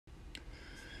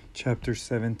Chapter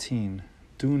 17.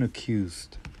 Dune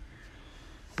Accused.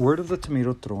 Word of the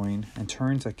tomato throwing and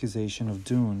Torrin's accusation of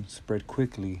Dune spread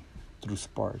quickly through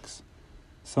Sparks.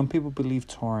 Some people believed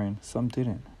Torrin, some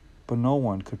didn't, but no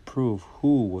one could prove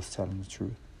who was telling the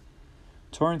truth.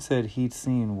 Torrin said he'd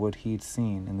seen what he'd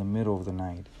seen in the middle of the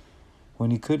night,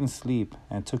 when he couldn't sleep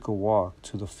and took a walk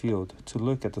to the field to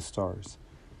look at the stars.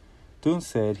 Dune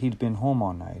said he'd been home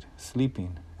all night,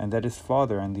 sleeping, and that his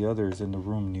father and the others in the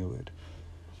room knew it.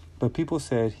 But people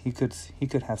said he could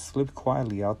have slipped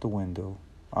quietly out the window,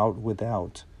 out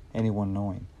without anyone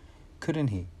knowing. Couldn't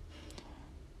he?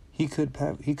 He could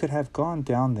have gone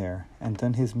down there and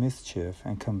done his mischief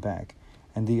and come back,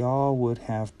 and they all would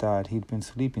have thought he'd been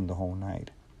sleeping the whole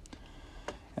night.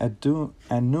 At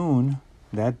noon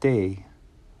that day,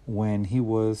 when he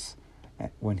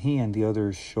and the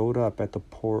others showed up at the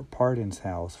Pardon's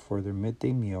house for their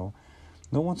midday meal,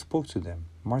 no one spoke to them.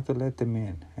 Martha let them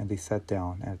in, and they sat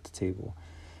down at the table,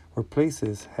 where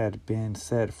places had been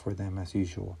set for them as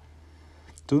usual.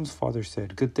 Dune's father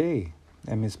said, "Good day,"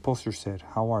 and Miss Poster said,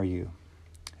 "How are you?"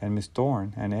 And Miss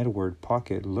Thorne and Edward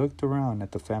Pocket looked around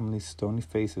at the family's stony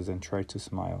faces and tried to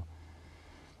smile.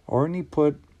 Orny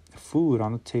put food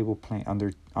on the table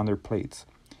on their plates.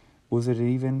 Was it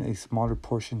even a smaller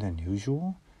portion than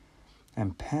usual?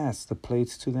 And passed the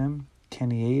plates to them.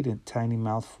 Kenny ate in tiny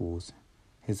mouthfuls.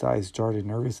 His eyes darted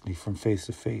nervously from face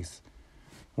to face.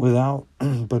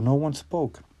 But no one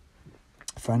spoke.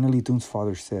 Finally, Dune's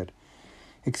father said,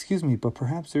 "Excuse me, but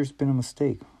perhaps there's been a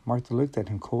mistake." Martha looked at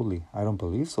him coldly. "I don't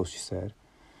believe so," she said.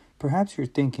 "Perhaps you're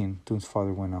thinking," Dune's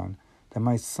father went on, "that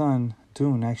my son,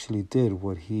 Dune, actually did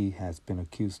what he has been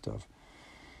accused of."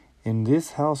 "In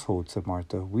this household," said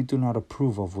Martha, "we do not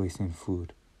approve of wasting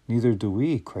food." "Neither do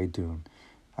we," cried Dune.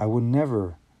 "I would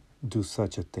never do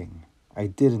such a thing. I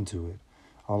didn't do it."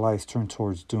 All eyes turned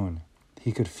towards Dune.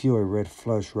 He could feel a red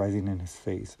flush rising in his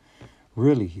face.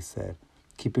 "Really," he said,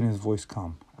 keeping his voice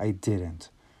calm, "I didn't."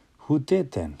 "Who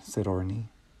did then?" said Orny.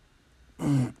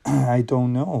 "I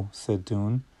don't know," said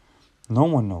Dune. "No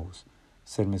one knows,"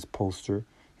 said Miss Poster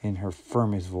in her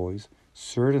firmest voice.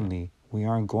 "Certainly, we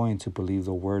aren't going to believe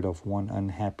the word of one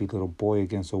unhappy little boy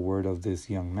against the word of this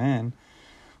young man,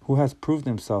 who has proved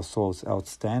himself so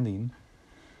outstanding."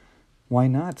 "Why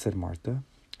not?" said Martha.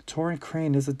 "Torrin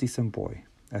Crane is a decent boy,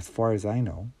 as far as I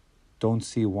know. Don't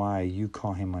see why you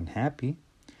call him unhappy."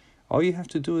 "All you have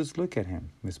to do is look at him,"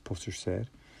 Miss Poster said.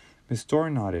 Miss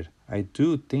Thorne nodded. "I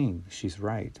do think she's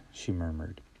right," she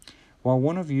murmured. "Well,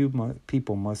 one of you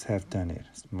people must have done it,"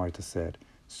 Martha said.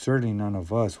 "Certainly none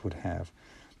of us would have.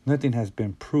 Nothing has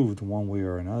been proved one way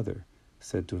or another,"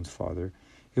 said Dune's father.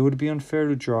 "It would be unfair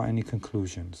to draw any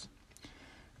conclusions."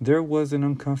 There was an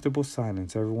uncomfortable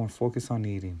silence. Everyone focused on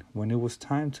eating. When it was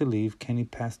time to leave, Kenny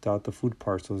passed out the food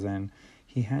parcels and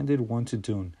he handed one to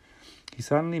Dune. He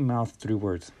suddenly mouthed 3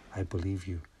 words: "I believe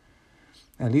you."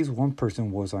 At least one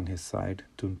person was on his side,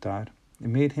 Dune thought. It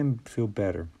made him feel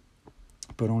better,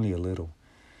 but only a little.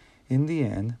 In the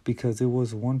end, because it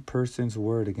was one person's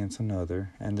word against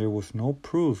another, and there was no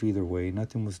proof either way,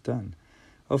 nothing was done.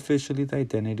 Officially, the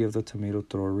identity of the tomato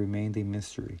thrower remained a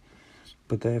mystery.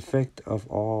 But the effect of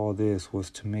all this was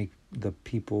to make the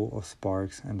people of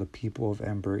Sparks and the people of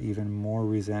Ember even more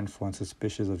resentful and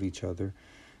suspicious of each other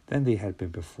than they had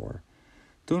been before.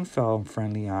 Dune found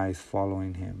friendly eyes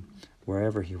following him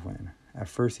wherever he went. At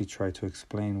first he tried to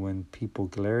explain when people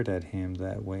glared at him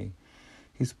that way.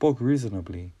 He spoke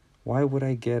reasonably. "Why would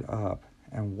I get up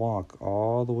and walk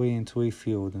all the way into a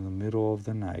field in the middle of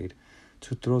the night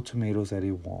to throw tomatoes at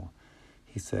a wall?"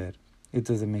 he said. "It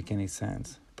doesn't make any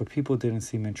sense." But people didn't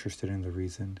seem interested in the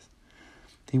reasons.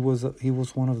 He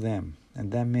was one of them,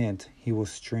 and that meant he was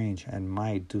strange and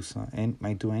might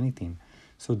do anything.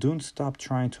 So Dune stopped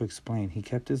trying to explain. He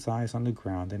kept his eyes on the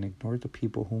ground and ignored the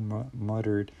people who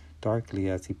muttered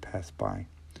darkly as he passed by.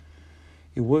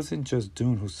 It wasn't just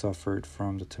Dune who suffered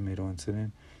from the tomato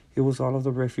incident. It was all of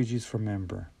the refugees from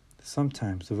Ember.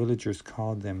 Sometimes the villagers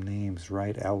called them names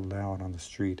right out loud on the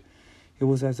street. It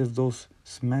was as if those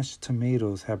smashed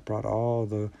tomatoes had brought all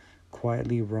the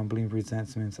quietly rumbling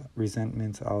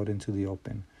resentments out into the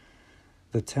open.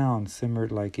 The town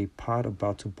simmered like a pot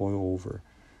about to boil over.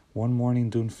 One morning,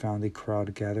 Dune found a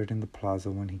crowd gathered in the plaza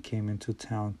when he came into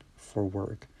town for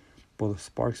work. Both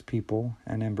Sparks people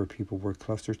and Ember people were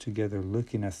clustered together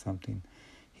looking at something.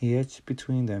 He edged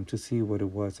between them to see what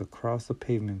it was. Across the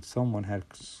pavement, someone had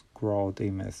scrawled a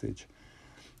message.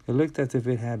 It looked as if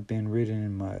it had been written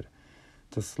in mud.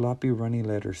 The sloppy, runny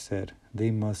letter said,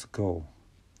 "They must go."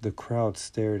 The crowd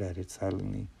stared at it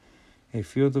silently. A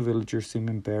few of the villagers seemed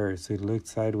embarrassed. They looked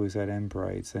sideways at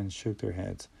Emberites and shook their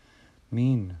heads.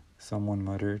 "Mean," someone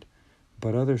muttered.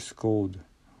 but others scold.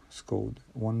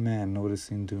 One man,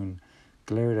 noticing Dune,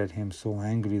 glared at him so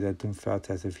angrily that Dune felt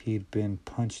as if he'd been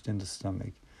punched in the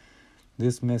stomach.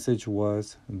 This message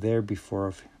was there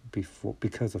because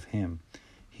of him.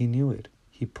 He knew it.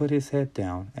 He put his head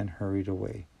down and hurried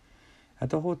away. At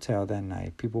the hotel that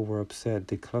night, people were upset.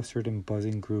 They clustered in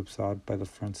buzzing groups out by the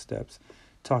front steps,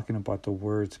 talking about the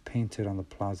words painted on the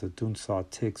plaza. Dune saw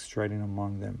Tig striding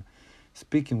among them,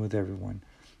 speaking with everyone.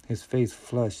 His face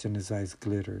flushed and his eyes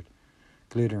glittering.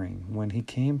 When he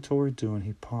came toward Dune,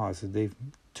 he paused. "They've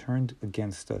turned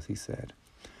against us," he said.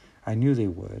 "I knew they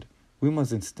would. We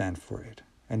mustn't stand for it."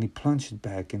 And he plunged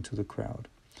back into the crowd.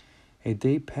 A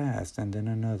day passed, and then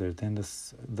another. Then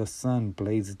the sun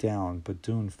blazed down, but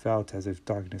Dune felt as if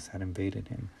darkness had invaded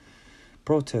him.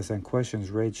 Protests and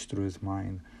questions raged through his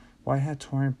mind. Why had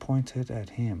Torrent pointed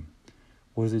at him?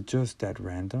 Was it just at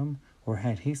random, or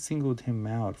had he singled him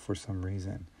out for some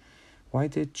reason? Why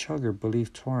did Chugger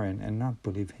believe Torrent and not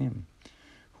believe him?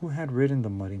 Who had written the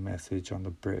muddy message on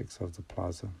the bricks of the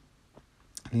plaza?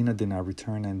 Lena did not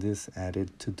return, and this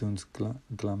added to Dune's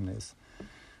glumness.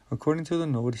 According to the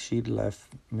note she'd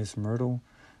left Miss Myrtle,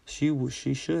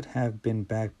 she should have been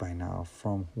back by now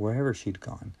from wherever she'd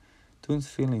gone. Dune's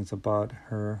feelings about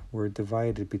her were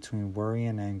divided between worry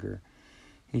and anger.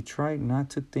 He tried not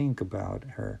to think about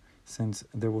her, since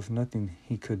there was nothing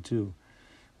he could do.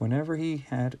 Whenever he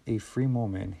had a free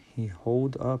moment, he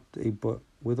holed up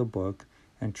with a book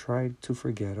and tried to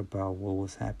forget about what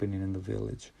was happening in the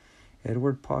village.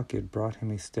 Edward Pocket brought him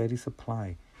a steady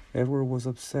supply. Edward was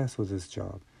obsessed with his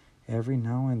job. Every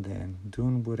now and then,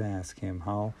 Dune would ask him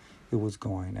how it was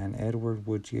going, and Edward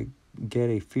would get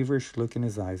a feverish look in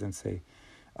his eyes and say,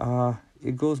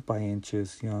 it goes by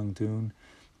inches, young Dune,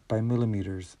 by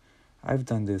millimeters. I've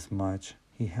done this much."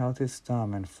 He held his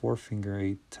thumb and forefinger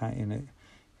a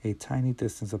tiny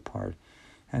distance apart.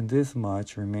 "And this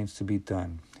much remains to be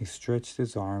done." He stretched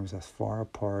his arms as far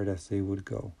apart as they would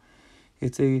go.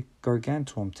 "It's a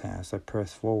gargantuan task. I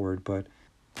press forward, but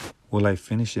will I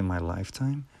finish in my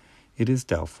lifetime? It is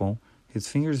doubtful." His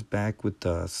fingers back with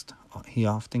dust, he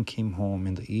often came home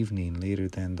in the evening later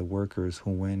than the workers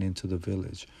who went into the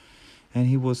village, and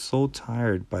he was so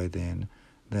tired by then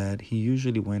that he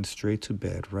usually went straight to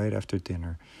bed right after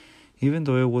dinner, even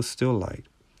though it was still light.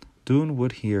 Dune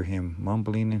would hear him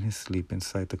mumbling in his sleep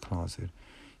inside the closet.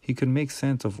 He could make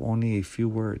sense of only a few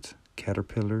words.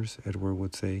 Caterpillars, Edward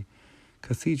would say.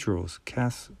 Cathedrals,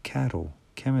 cattle,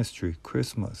 chemistry,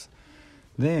 Christmas.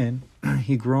 Then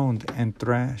he groaned and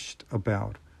thrashed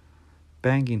about,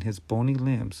 banging his bony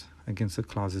limbs against the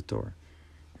closet door,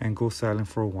 and go silent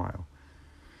for a while.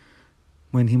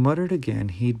 When he muttered again,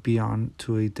 he'd be on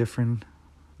to a different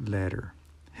letter.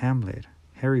 Hamlet,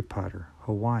 Harry Potter,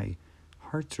 Hawaii,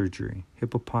 heart surgery,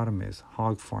 hippopotamus,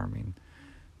 hog farming.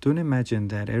 Don't imagine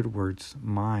that Edward's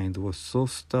mind was so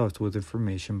stuffed with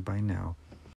information by now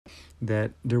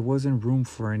that there wasn't room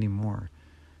for any more,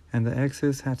 and the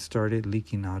excess had started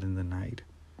leaking out in the night.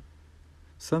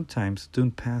 Sometimes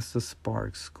Dune passed the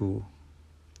Sparks School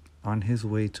on his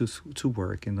way to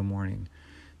work in the morning.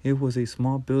 It was a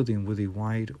small building with a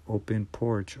wide open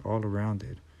porch all around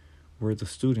it, where the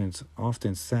students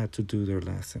often sat to do their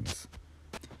lessons.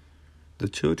 The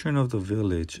children of the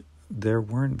village, there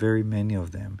weren't very many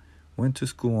of them, went to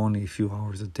school only a few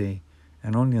hours a day,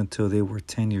 and only until they were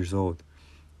 10 years old.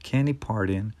 Kenny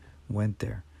Pardon went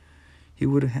there. He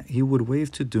would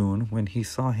wave to Dune when he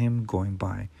saw him going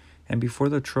by, and before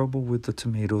the trouble with the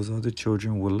tomatoes, other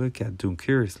children would look at Dune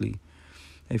curiously,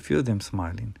 a few of them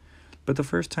smiling. But the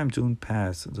first time Dune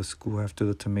passed the school after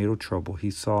the tomato trouble, he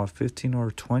saw 15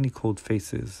 or 20 cold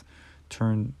faces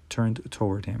turned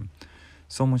toward him.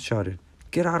 Someone shouted,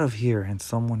 "Get out of here!" and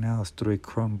someone else threw a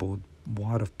crumbled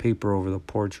wad of paper over the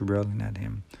porch, railing at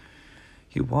him.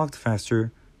 He walked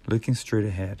faster, looking straight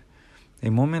ahead. A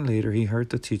moment later, he heard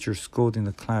the teacher scolding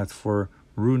the class for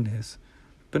rudeness,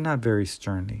 but not very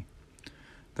sternly.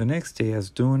 The next day, as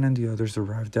Dune and the others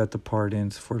arrived at the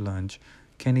Pardons for lunch,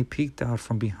 Kenny peeked out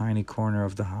from behind a corner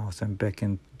of the house and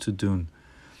beckoned to Dune.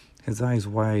 His eyes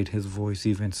wide, his voice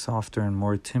even softer and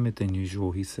more timid than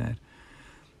usual, he said,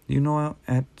 "You know,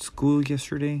 at school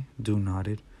yesterday?" Dune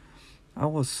nodded. "I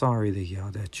was sorry they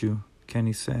yelled at you,"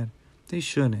 Kenny said. "They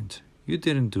shouldn't. You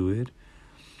didn't do it."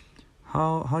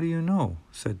 How do you know?"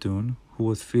 said Dune, who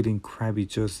was feeling crabby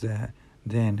just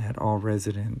then at all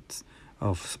residents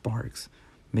of Sparks.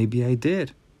 "Maybe I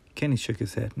did." Kenny shook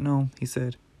his head. "No," he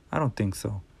said. "I don't think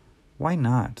so." "Why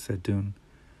not?" said Dune.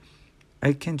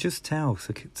 "I can just tell,"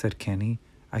 said Kenny.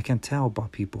 "I can tell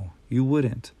about people. You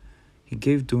wouldn't." He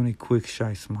gave Dune a quick,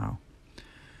 shy smile.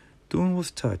 Dune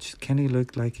was touched. Kenny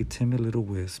looked like a timid little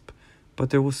wisp, but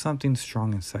there was something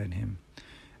strong inside him.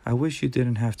 I wish you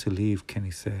didn't have to leave, Kenny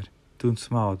said. Dune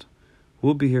smiled.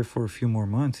 We'll be here for a few more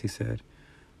months, he said.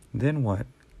 Then what?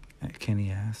 Kenny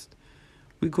asked.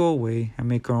 We go away and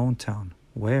make our own town.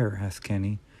 Where? Asked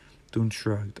Kenny. Dune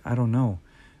shrugged. I don't know.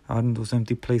 Out in those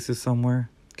empty places somewhere?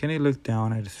 Kenny looked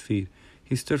down at his feet.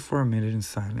 He stood for a minute in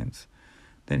silence.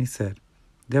 Then he said,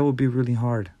 That would be really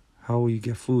hard. How will you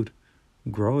get food?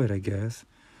 Grow it, I guess.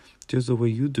 Just the way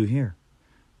you do here.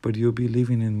 But you'll be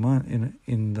leaving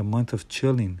in the month of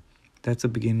chilling. That's the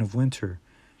beginning of winter.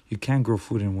 You can't grow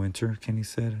food in winter, Kenny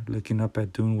said, looking up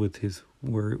at Dune with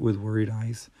worried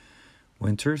eyes.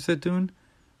 Winter? Said Dune.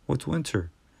 What's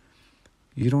winter?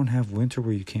 You don't have winter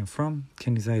where you came from?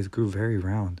 Kenny's eyes grew very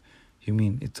round. You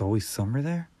mean it's always summer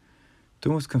there?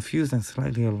 Dune was confused and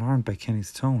slightly alarmed by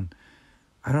Kenny's tone.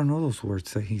 I don't know those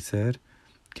words, he said.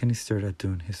 Kenny stared at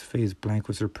Dune, his face blank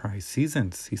with surprise.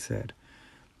 Seasons, he said.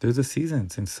 There's the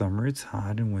seasons. In summer it's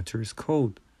hot and winter is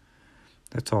cold.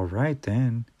 That's all right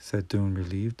then, said Dune,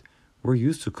 relieved. We're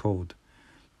used to cold.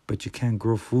 But you can't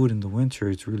grow food in the winter.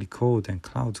 It's really cold and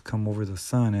clouds come over the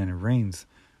sun and it rains.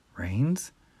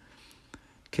 Rains?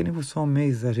 Kenny was so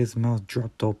amazed that his mouth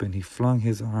dropped open. He flung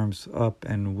his arms up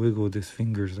and wiggled his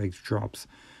fingers like drops,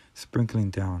 sprinkling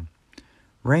down.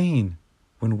 Rain!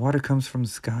 When water comes from the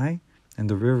sky and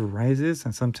the river rises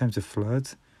and sometimes it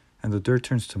floods and the dirt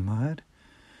turns to mud?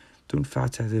 Dune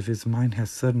felt as if his mind had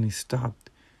suddenly stopped.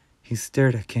 He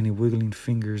stared at Kenny, wiggling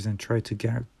fingers, and tried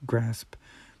to grasp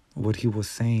what he was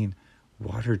saying.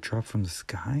 Water dropped from the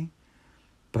sky?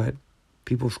 But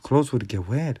people's clothes would get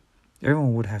wet.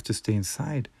 Everyone would have to stay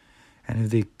inside. And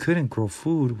if they couldn't grow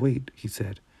food... Wait, he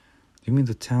said. You mean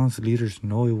the town's leaders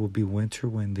know it will be winter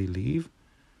when they leave?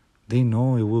 They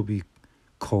know it will be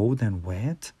cold and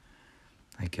wet?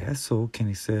 I guess so,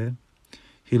 Kenny said.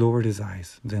 He lowered his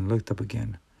eyes, then looked up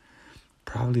again.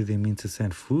 Probably they mean to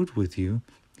send food with you,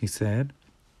 he said,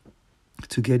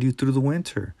 to get you through the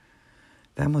winter.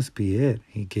 That must be it.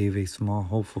 He gave a small,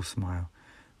 hopeful smile.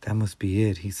 That must be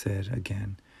it, he said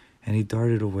again, and he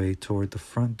darted away toward the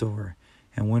front door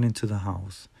and went into the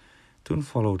house. Dune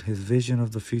followed. His vision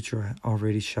of the future,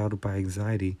 already shadowed by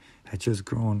anxiety, had just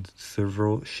grown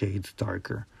several shades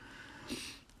darker.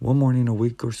 One morning, a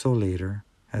week or so later,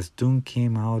 as Dune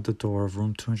came out the door of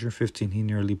room 215, he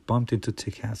nearly bumped into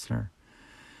Tick Hassler,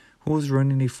 who was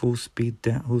running full speed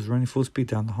down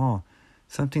the hall.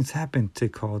 Something's happened,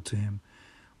 Tick called to him.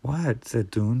 What? Said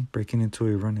Dune, breaking into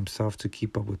a run himself to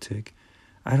keep up with Tick.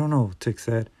 I don't know, Tick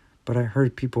said, but I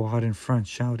heard people out in front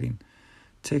shouting.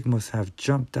 Tick must have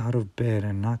jumped out of bed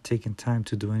and not taken time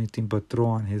to do anything but throw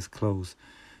on his clothes,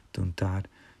 Dune thought.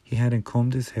 He hadn't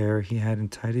combed his hair, he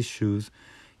hadn't tied his shoes,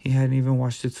 he hadn't even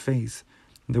washed his face.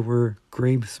 There were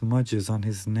gray smudges on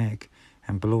his neck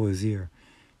and below his ear.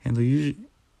 In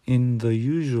the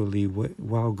usually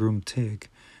well-groomed Tick,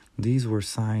 these were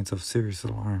signs of serious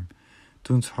alarm.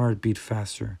 Dune's heart beat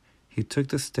faster. He took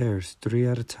the stairs 3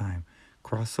 at a time,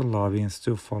 crossed the lobby, and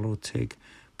still followed Tick,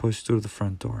 pushed through the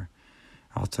front door.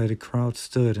 Outside, a crowd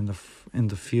stood in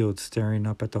the field, staring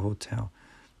up at the hotel.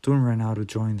 Dune ran out to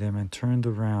join them and turned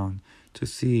around to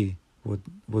see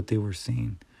what they were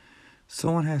seeing.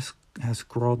 Someone has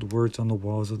scrawled words on the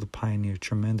walls of the Pioneer,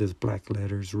 tremendous black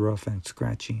letters, rough and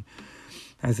scratchy,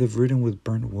 as if written with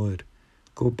burnt wood.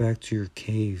 Go back to your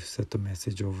cave, said the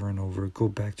message over and over. Go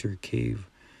back to your cave.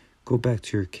 Go back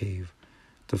to your cave.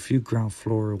 The few ground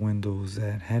floor windows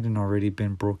that hadn't already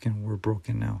been broken were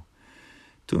broken now.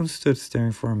 Dune stood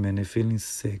staring for a minute, feeling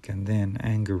sick, and then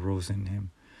anger rose in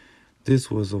him.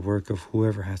 This was the work of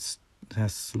whoever has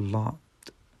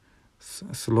sloped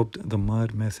the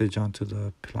mud message onto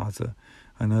the plaza.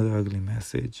 Another ugly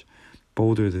message,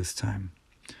 bolder this time.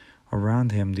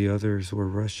 Around him, the others were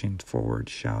rushing forward,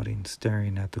 shouting,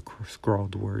 staring at the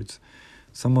scrawled words.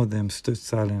 Some of them stood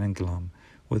silent and glum,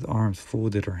 with arms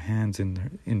folded or hands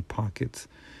in pockets.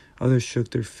 Others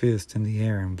shook their fists in the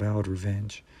air and vowed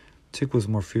revenge. Tick was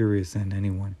more furious than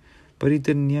anyone, but he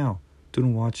didn't yell.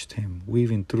 Dune watched him,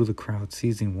 weaving through the crowd,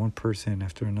 seizing one person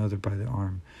after another by the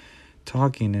arm,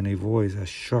 talking in a voice as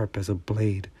sharp as a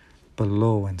blade, but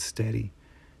low and steady.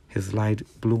 His light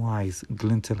blue eyes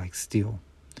glinted like steel.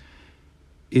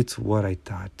 It's what I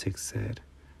thought, Tick said.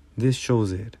 This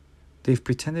shows it. They've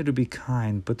pretended to be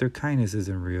kind, but their kindness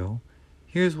isn't real.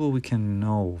 Here's what we can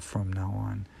know from now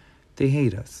on. They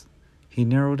hate us. He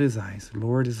narrowed his eyes,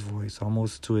 lowered his voice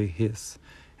almost to a hiss,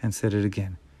 and said it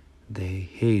again. They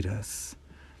hate us.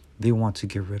 They want to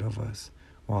get rid of us.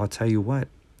 Well, I'll tell you what.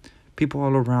 People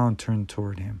all around turned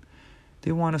toward him.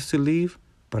 They want us to leave,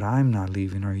 but I'm not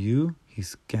leaving, are you? He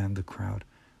scanned the crowd.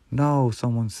 No,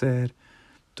 someone said.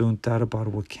 Dune thought about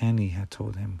what Kenny had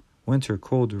told him. Winter,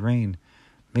 cold, rain.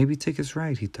 Maybe Tick is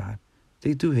right, he thought.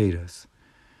 They do hate us.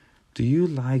 Do you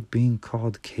like being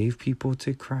called cave people?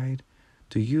 Tick cried.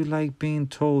 Do you like being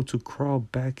told to crawl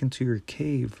back into your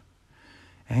cave?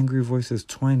 Angry voices,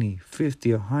 20,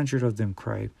 50, 100 of them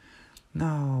cried.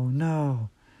 No, no.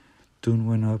 Dune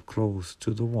went up close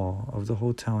to the wall of the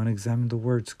hotel and examined the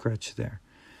word scratched there.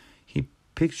 He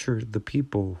pictured the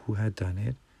people who had done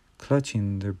it,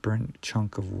 clutching their burnt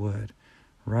chunk of wood,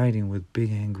 writing with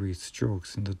big angry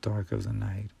strokes in the dark of the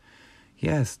night.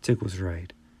 Yes, Tick was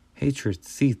right. Hatred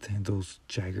seethed in those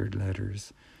jagged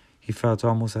letters. He felt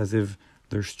almost as if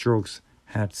their strokes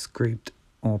had scraped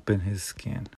open his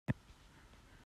skin.